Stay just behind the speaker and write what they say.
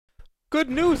Good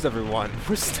news, everyone!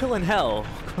 We're still in hell!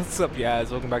 What's up,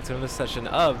 guys? Welcome back to another session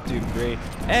of Doom 3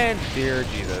 and Dear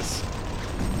Jesus.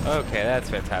 Okay, that's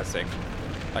fantastic.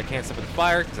 I can't step with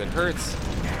fire because it hurts.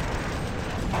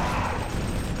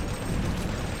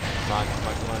 Come on, come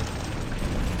on, come on.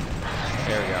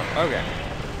 There we go. Okay.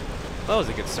 That was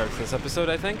a good start to this episode,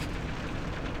 I think.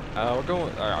 We're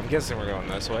going... I'm guessing we're going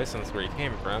this way since where you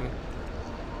came from.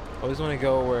 I always want to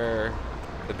go where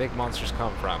the big monsters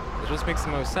come from. It just makes the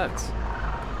most sense.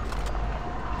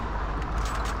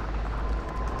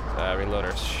 Reload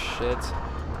our shit.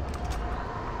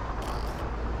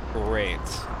 Great.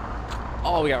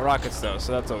 Oh, we got rockets though,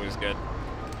 so that's always good.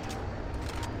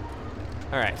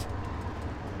 Alright.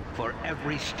 For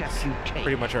every step you take,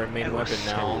 pretty much our main weapon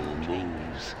now.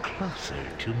 Moves closer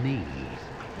to me.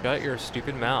 Shut your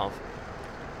stupid mouth.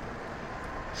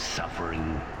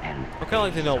 Suffering and I'd kind of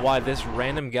like to know why this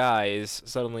random guy is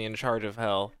suddenly in charge of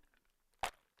hell.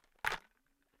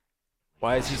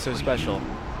 Why is he so special?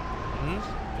 Hmm?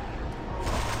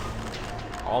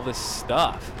 All this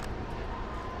stuff.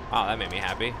 Wow, that made me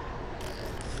happy.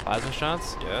 Plasma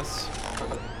shots? Yes.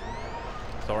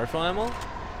 Assault rifle ammo?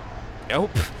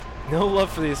 Nope. No love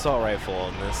for the assault rifle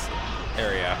in this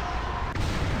area.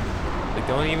 Like,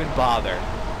 don't even bother.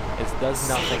 It does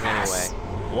nothing anyway.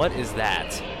 What is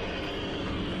that?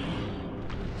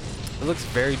 It looks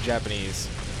very Japanese.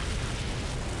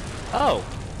 Oh.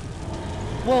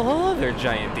 Well, hello there,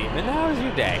 giant demon. How was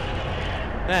your day?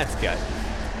 That's good.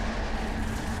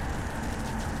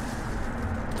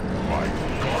 My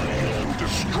guardian will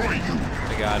destroy you. Oh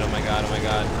my god, oh my god, oh my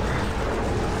god.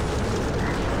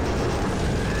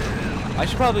 I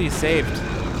should probably be saved.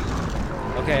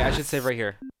 Okay, I should save right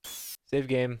here. Save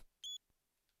game.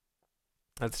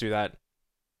 Let's do that.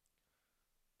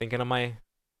 Thinking of my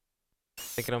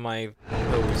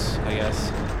toes, I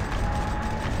guess.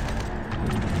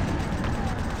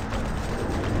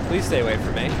 Please stay away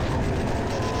from me.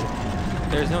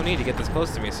 There's no need to get this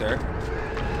close to me, sir.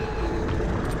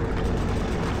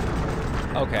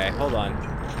 Okay, hold on.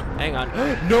 Hang on.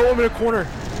 No, I'm in a corner!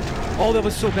 Oh, that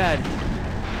was so bad.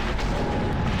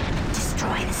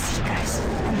 Destroy the Seekers,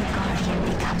 and the Guardian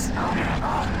becomes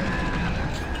vulnerable.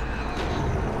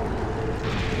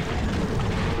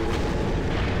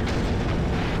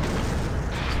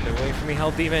 Stay away from me,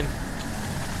 hell demon.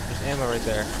 There's ammo right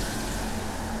there.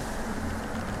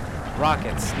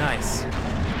 Rockets, nice.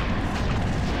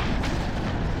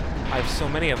 I have so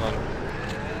many of them.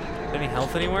 Any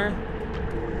health anywhere?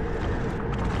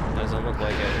 Doesn't look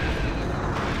like it.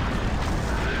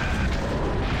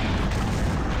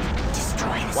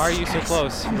 Why are you so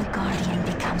close? And the Guardian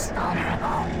becomes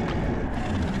vulnerable.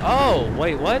 Oh,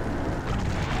 wait, what?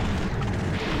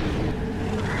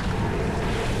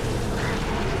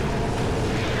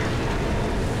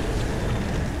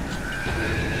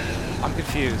 I'm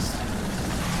confused.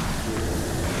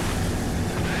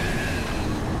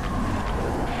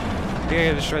 I think I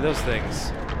gotta destroy those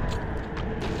things.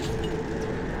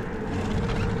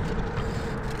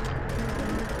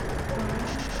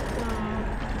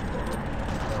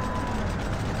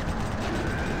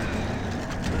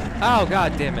 Oh,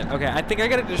 god damn it. Okay, I think I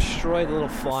gotta destroy the little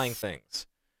flying things.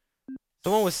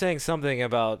 Someone was saying something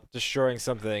about destroying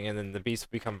something and then the beast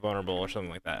will become vulnerable or something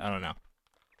like that. I don't know.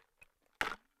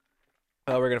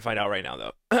 We're gonna find out right now,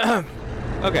 though.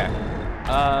 Okay.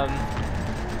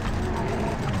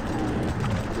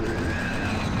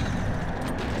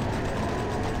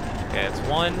 Okay, it's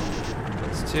one.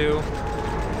 It's two.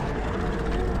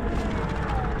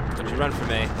 Don't you run from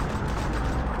me.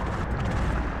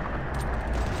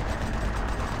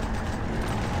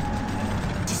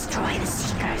 Destroy the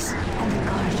Seekers, and the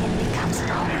Guardian becomes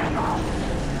vulnerable.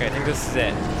 Okay, I think this is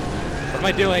it. What am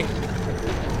I doing?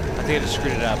 I think I just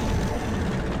screwed it up.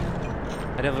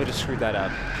 I definitely just screwed that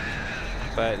up.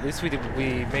 But at least we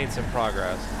made some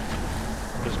progress.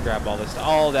 Just grab all this.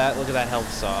 All that. Look at that health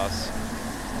sauce.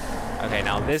 Okay,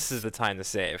 now this is the time to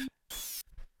save.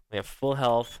 We have full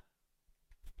health.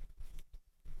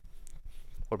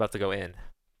 We're about to go in.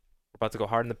 We're about to go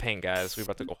hard in the paint, guys. We're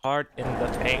about to go hard in the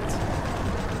paint.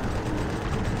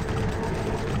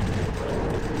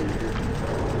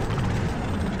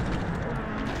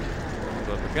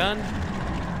 Load the gun.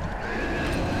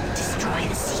 Destroy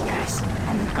the Seekers,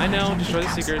 and the I know, Guardian destroy the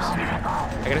becomes Seekers. vulnerable.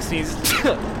 I gotta sneeze.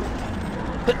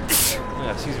 Oh,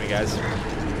 excuse me, guys.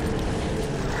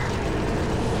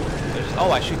 Oh,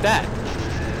 I shoot that.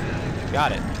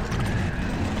 Got it.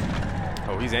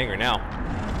 Oh, he's angry now.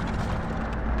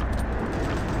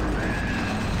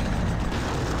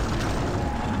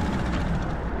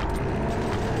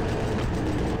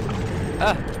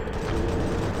 Ah.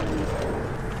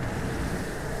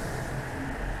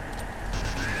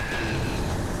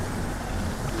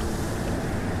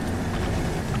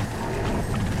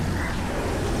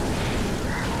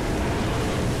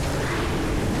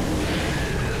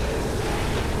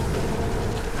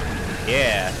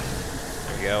 Yeah.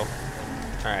 There we go.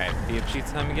 Alright,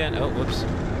 BFG time again. Oh, whoops.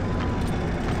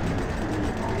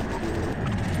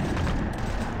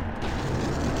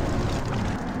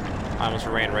 I almost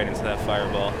ran right into that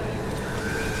fireball.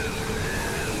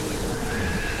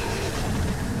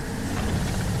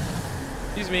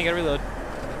 Excuse me, gotta reload.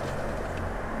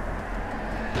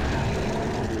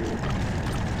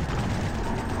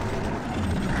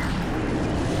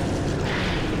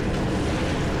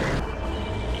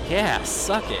 Yeah,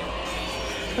 suck it.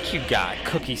 What you got,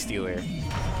 Cookie Stealer?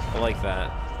 I like that.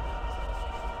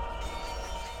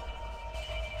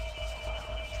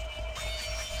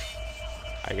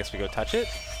 I guess we go touch it?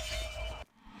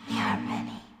 We are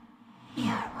many. We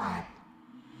are one.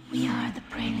 We are the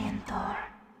Brilliant Thor.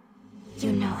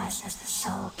 You know us as the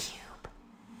Soul Cube.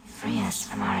 Free us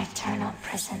from our eternal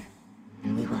prison,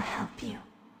 and we will help you.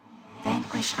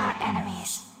 Vanquish our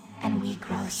enemies, and we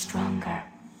grow stronger.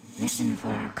 Listen for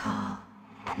our call,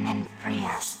 and then free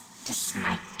us to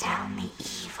smite down the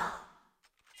evil.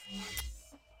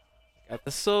 Got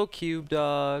the Soul Cube,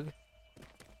 dog.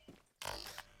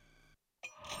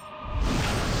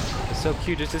 The Soul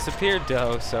Cube just disappeared,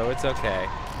 though, so it's okay.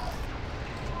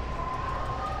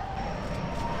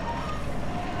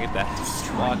 Get that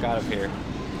block out of here.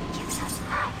 Gives us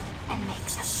life and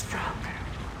makes us stronger.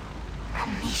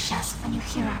 Unleash us when you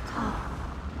hear our call.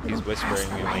 He's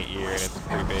whispering in my ear and it's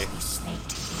creepy.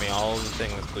 Give me all the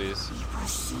things, please. We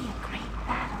foresee a great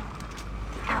battle.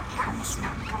 The outcome is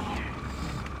not clear.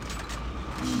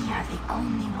 We are the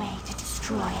only way to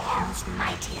destroy Hell's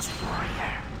mightiest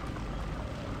warrior.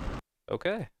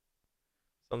 Okay.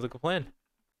 Sounds like a plan.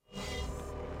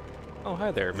 Oh, hi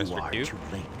there, You Mr. are Cube. too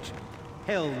late.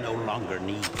 Hell no longer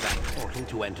needs that portal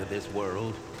to enter this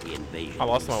world. The invasion I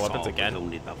lost my weapons Saul again. was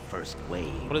only the first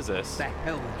wave. What is this? The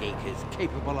Hell Gate is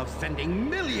capable of sending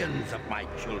millions of my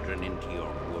children into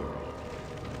your world.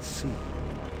 Soon,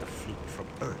 the fleet from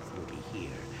Earth will be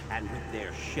here, and with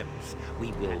their ships,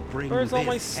 we will bring Where's all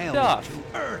my this hell stuff?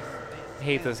 to Earth. I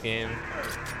hate this game.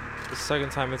 The second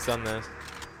time it's done this.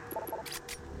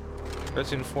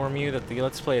 First to inform you that the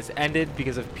Let's Play has ended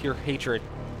because of pure hatred.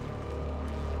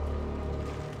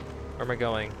 Where am I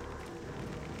going?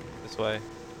 This way.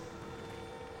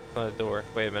 On the door.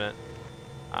 Wait a minute.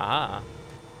 Aha.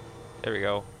 There we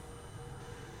go.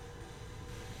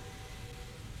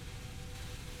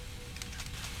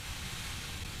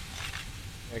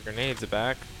 My grenades are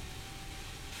back.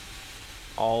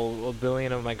 All a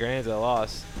billion of my grenades I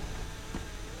lost.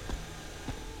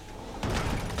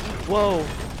 Whoa!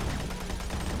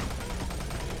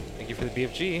 Thank you for the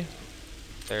BFG.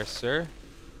 There, sir.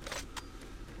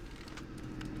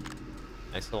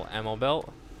 Nice little ammo belt.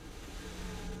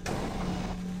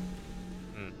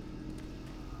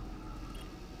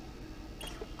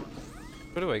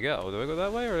 Where do I go? Do I go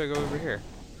that way or do I go over here?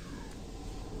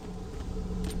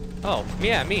 Oh,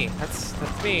 yeah, me. That's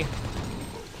me.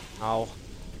 Ow.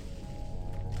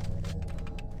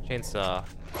 Chainsaw.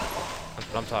 That's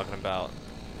what I'm talking about.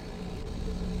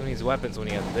 Who needs weapons when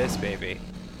you have this, baby?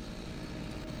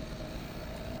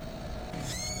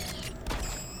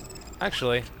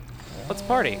 Actually, let's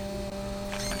party.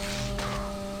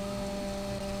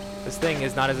 This thing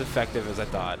is not as effective as I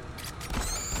thought.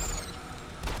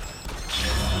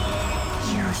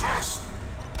 Use us.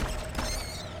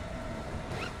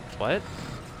 What?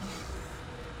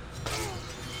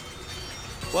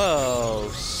 Whoa,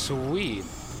 sweet.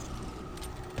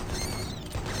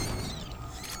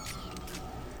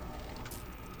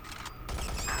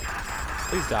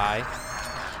 Please die.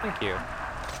 Thank you.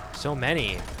 So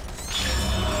many.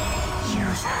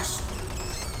 Use us.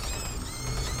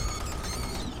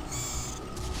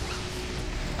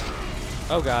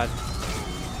 Oh god.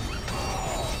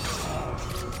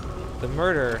 The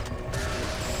murder.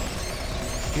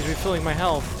 He's refilling my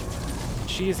health.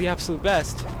 She is the absolute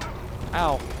best.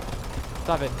 Ow.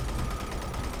 Stop it.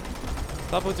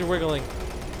 Stop with your wiggling.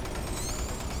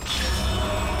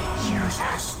 Use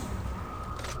us.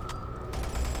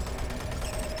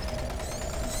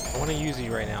 I want to use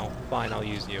you right now. Fine, I'll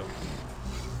use you.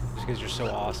 Just because you're so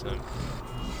awesome.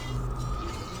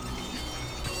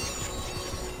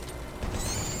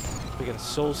 We can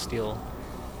soul steal.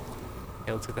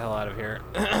 Okay, let's get the hell out of here.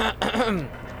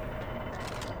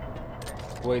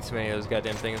 Way too many of those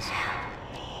goddamn things.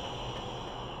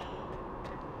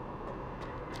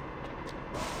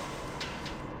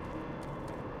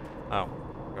 Oh,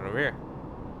 going over here.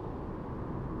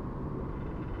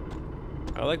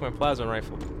 I like my plasma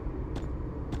rifle.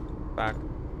 Back.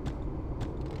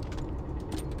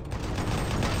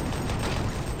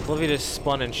 Well, if he just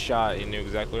spun and shot, he knew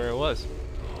exactly where it was.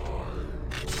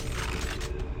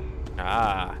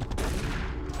 Ah.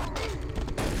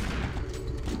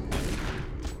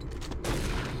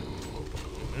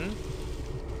 Hmm?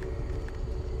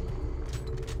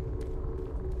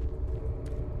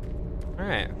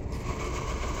 Alright.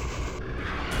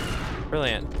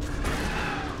 Brilliant.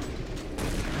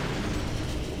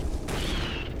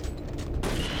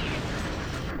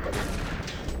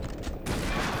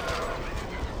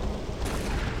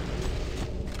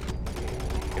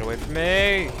 Get away from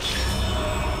me!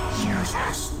 Use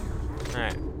us.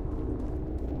 Alright.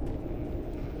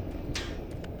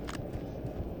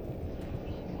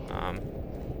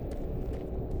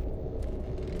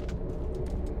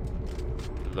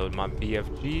 Load my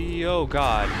BFG. Oh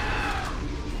god.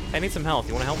 I need some health.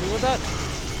 You wanna help me with that?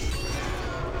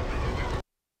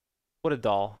 What a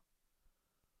doll.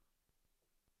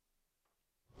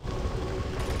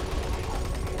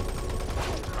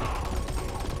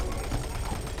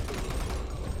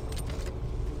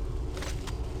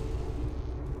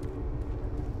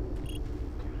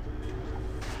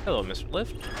 Hello, Mr.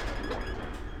 Lift.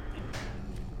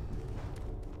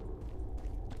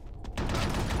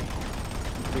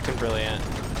 Freaking brilliant.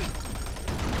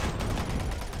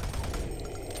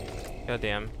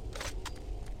 Goddamn.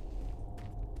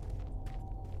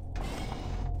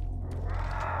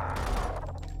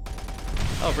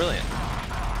 Oh, brilliant.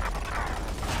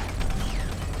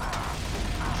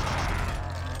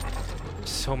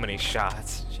 So many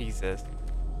shots. Jesus.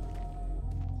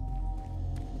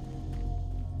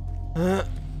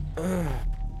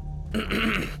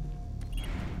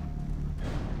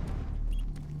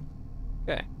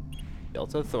 Okay.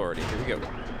 Delta Authority. Here we go.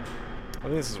 I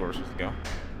think this is where we're supposed to go.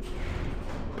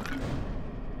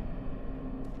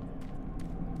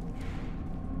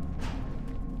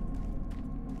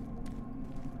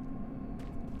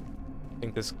 I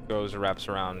think this goes wraps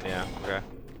around. Yeah. Okay.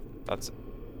 That's.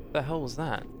 What the hell was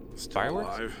that? Still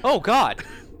Fireworks? alive. Oh God!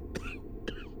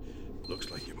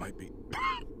 Looks like you might be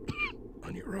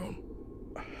on your own.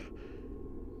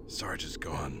 Sarge is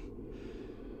gone.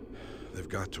 They've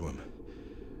got to him.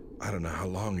 I don't know how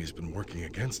long he's been working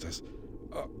against us.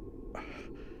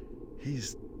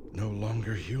 He's no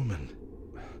longer human.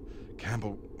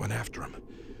 Campbell went after him.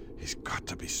 He's got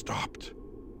to be stopped.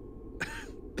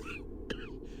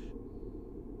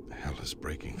 Hell is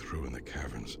breaking through in the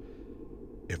caverns.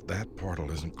 If that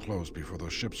portal isn't closed before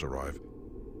those ships arrive,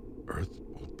 Earth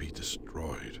will be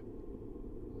destroyed.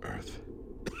 Earth.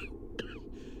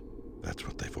 That's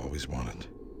what they've always wanted.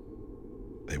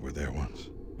 They were there once.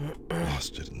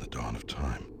 Lost it in the dawn of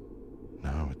time.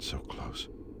 Now it's so close.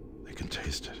 They can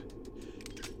taste it.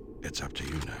 It's up to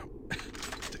you now.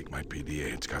 Take my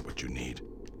PDA. It's got what you need.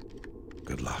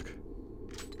 Good luck.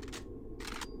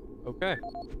 Okay.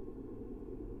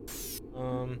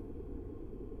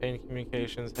 Pain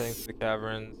communications heading to the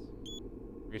caverns.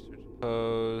 Research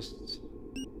posts.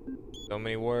 So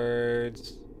many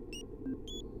words.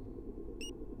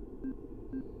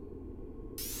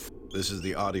 This is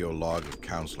the audio log of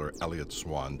Counselor Elliot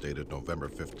Swan, dated November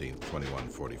 15th,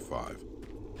 2145.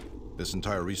 This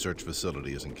entire research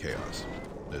facility is in chaos.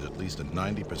 There's at least a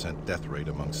 90% death rate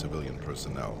among civilian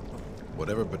personnel.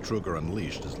 Whatever Betruger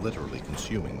unleashed is literally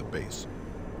consuming the base.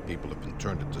 People have been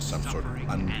turned into some sort of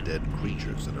undead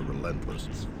creatures that are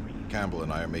relentless. Campbell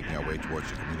and I are making our way towards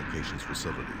the communications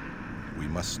facility. We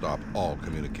must stop all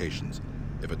communications.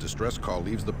 If a distress call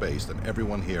leaves the base, then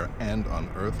everyone here and on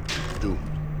Earth is doomed.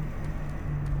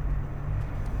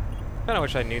 Kinda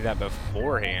wish I knew that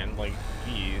beforehand, like,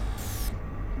 geez.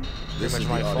 This Pretty is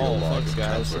much the my audio fault. log Thanks, of guys.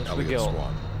 Counselor Thanks for the Elliot guilt.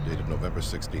 Swan, dated November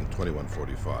 16th,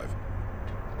 2145.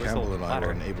 Campbell and I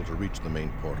were unable to reach the main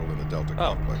portal in the Delta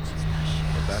complex.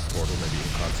 But that portal may be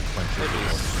inconsequential to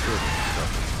more disturbing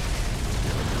discovery. We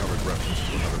have a covered reference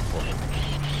to another portal,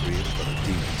 created by the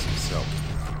demons themselves.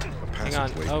 A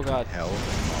passageway Oh, between God. Hell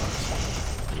and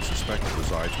Mars. We suspect it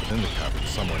resides within the cavern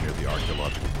somewhere near the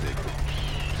archaeological dig.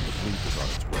 The fleet is on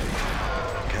its way.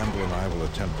 Campbell and I will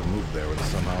attempt to move there and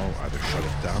somehow either shut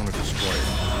it down or destroy it.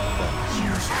 That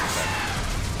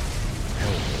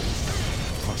hellhole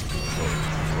must be closed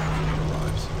before the fleet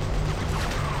arrives.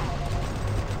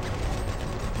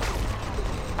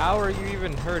 How are you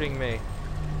even hurting me?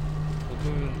 I'm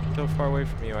moving so far away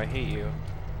from you. I hate you.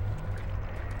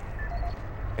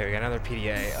 Okay, we got another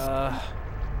PDA.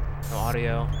 No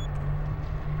audio.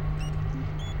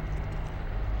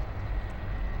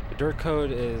 The dirt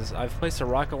code is: I've placed a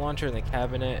rocket launcher in the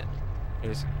cabinet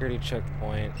near security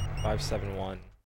checkpoint 571.